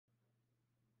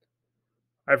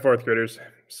Hi, fourth graders.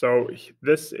 So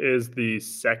this is the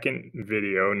second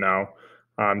video now.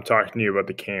 I'm talking to you about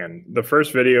the can. The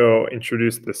first video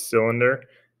introduced the cylinder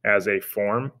as a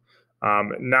form.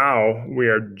 Now we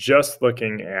are just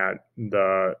looking at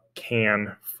the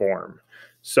can form.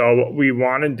 So what we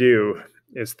want to do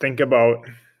is think about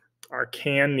our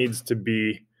can needs to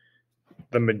be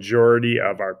the majority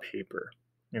of our paper.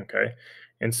 Okay.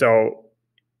 And so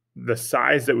the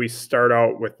size that we start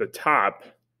out with the top,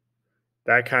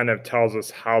 that kind of tells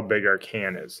us how big our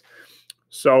can is.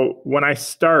 So when I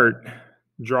start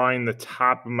drawing the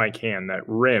top of my can, that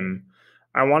rim,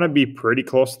 I want to be pretty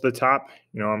close to the top.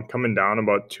 I'm coming down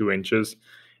about 2 inches,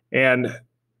 and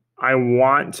I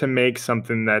want to make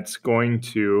something that's going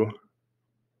to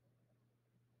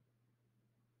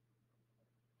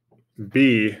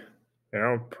be,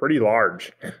 pretty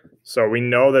large. So we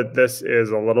know that this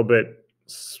is a little bit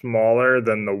smaller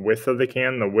than the width of the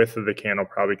can. The width of the can will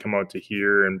probably come out to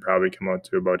here and probably come out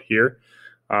to about here.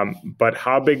 But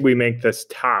how big we make this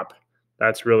top,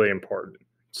 that's really important.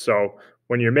 So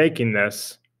when you're making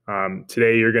this,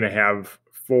 today you're going to have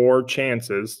 4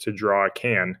 chances to draw a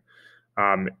can,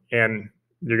 and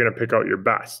you're going to pick out your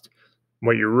best.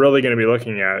 What you're really going to be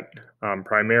looking at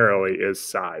primarily is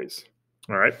size.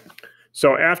 All right.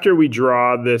 So after we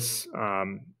draw this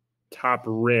top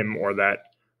rim, or that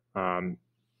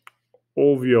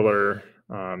ovular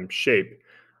shape,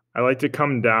 I like to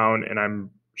come down and I'm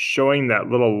showing that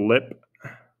little lip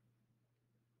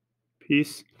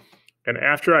piece. And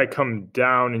after I come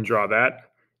down and draw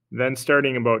that, then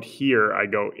starting about here, I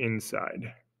go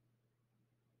inside.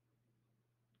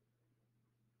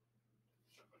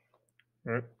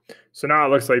 All right. So now it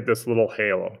looks like this little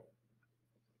halo.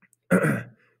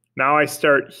 Now I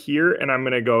start here and I'm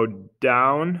going to go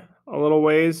down a little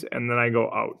ways and then I go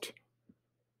out.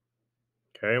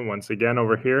 Okay, once again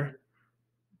over here,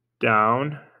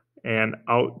 down and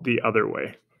out the other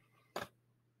way. All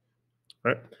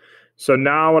right. So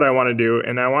now what I want to do,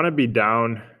 and I want to be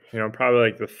down, probably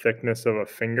like the thickness of a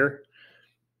finger.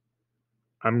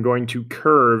 I'm going to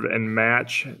curve and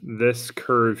match this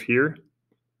curve here.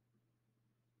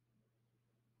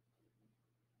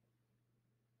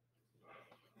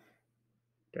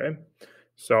 Okay,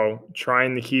 so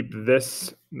trying to keep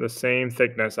this the same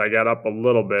thickness. I got up a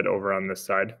little bit over on this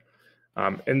side.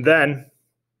 And then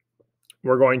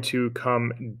we're going to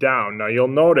come down. Now you'll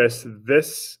notice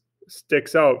this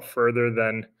sticks out further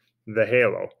than the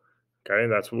halo. Okay,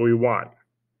 that's what we want.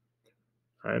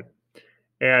 All right.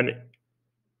 And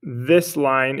this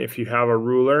line, if you have a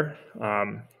ruler,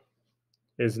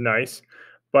 is nice,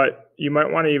 but you might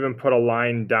want to even put a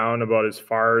line down about as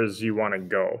far as you want to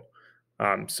go.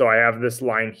 So I have this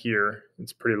line here.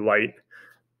 It's pretty light,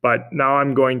 but now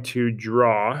I'm going to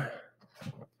draw.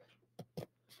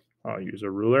 I'll use a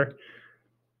ruler.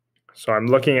 So I'm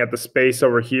looking at the space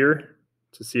over here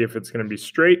to see if it's going to be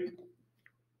straight.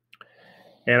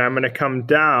 And I'm going to come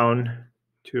down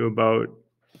to about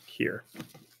here.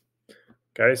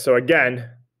 Okay, so again,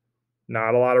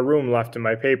 not a lot of room left in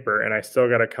my paper, and I still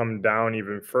got to come down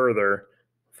even further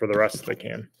for the rest of the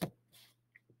can.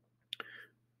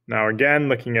 Now again,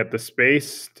 looking at the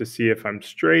space to see if I'm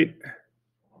straight.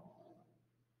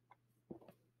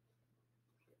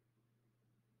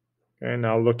 Okay,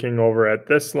 now looking over at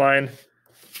this line.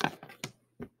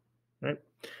 Right.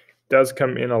 Does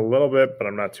come in a little bit, but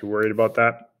I'm not too worried about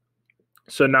that.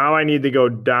 So now I need to go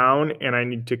down and I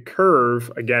need to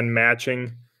curve, again,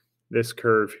 matching this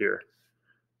curve here.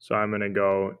 So I'm going to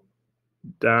go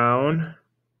down.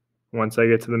 Once I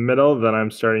get to the middle, then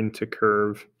I'm starting to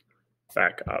curve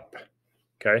back up.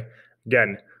 Okay,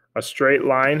 again, a straight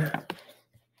line.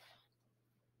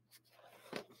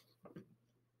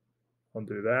 I'll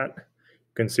do that.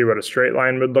 You can see what a straight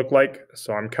line would look like.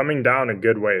 So I'm coming down a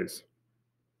good ways.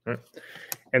 Right.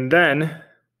 And then,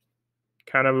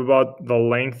 kind of about the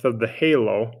length of the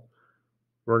halo,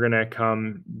 we're going to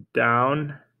come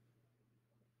down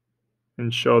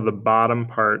and show the bottom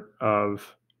part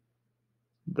of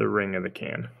the ring of the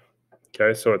can.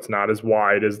 Okay, so it's not as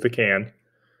wide as the can.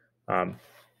 And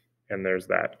there's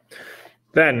that.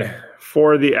 Then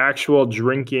for the actual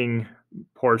drinking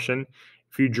portion,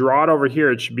 if you draw it over here,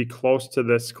 it should be close to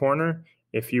this corner.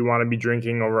 If you want to be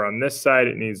drinking over on this side,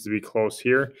 it needs to be close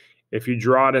here. If you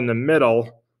draw it in the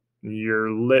middle,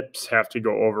 your lips have to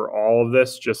go over all of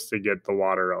this just to get the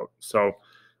water out. So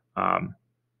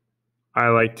I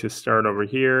like to start over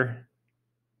here.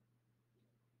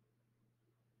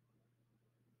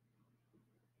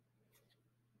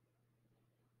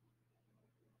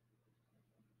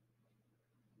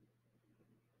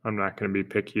 I'm not going to be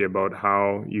picky about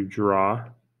how you draw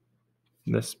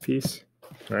this piece,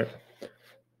 right?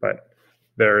 but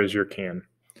there is your can.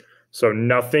 So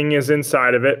nothing is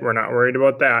inside of it. We're not worried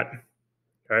about that.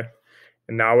 Okay.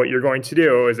 And now what you're going to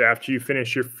do is after you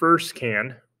finish your first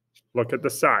can, look at the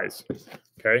size.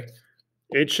 Okay.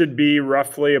 It should be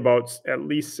roughly about at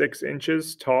least 6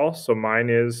 inches tall. So mine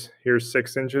is, here's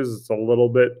 6 inches. It's a little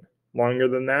bit longer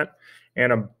than that.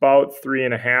 And about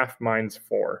 3.5, mine's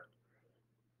 4.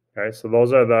 Okay, so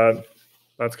those are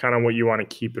that's kind of what you want to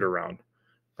keep it around.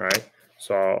 All right,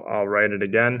 so I'll write it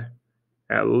again.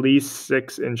 At least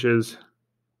 6 inches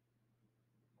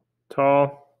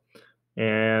tall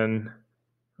and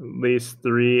at least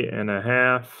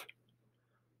 3.5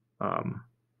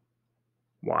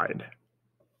 wide.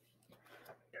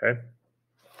 Okay,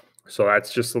 so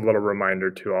that's just a little reminder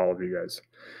to all of you guys.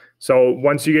 So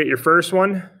once you get your first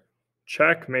one,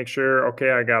 check, make sure,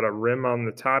 okay, I got a rim on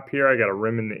the top here. I got a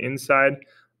rim in the inside.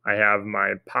 I have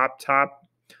my pop top.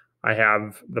 I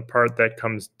have the part that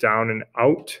comes down and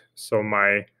out. So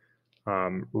my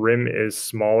rim is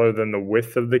smaller than the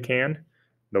width of the can.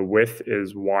 The width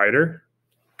is wider,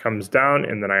 comes down,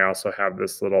 and then I also have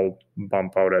this little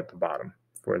bump out at the bottom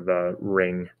for the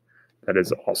ring that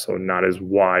is also not as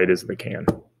wide as the can.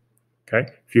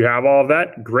 Okay, if you have all of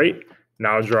that, great.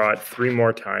 Now draw it 3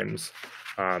 more times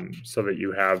so that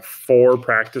you have 4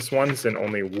 practice ones and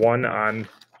only 1 on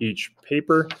each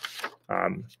paper.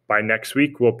 By next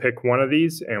week, we'll pick one of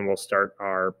these and we'll start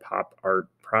our pop art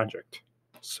project.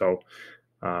 So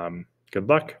good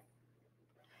luck.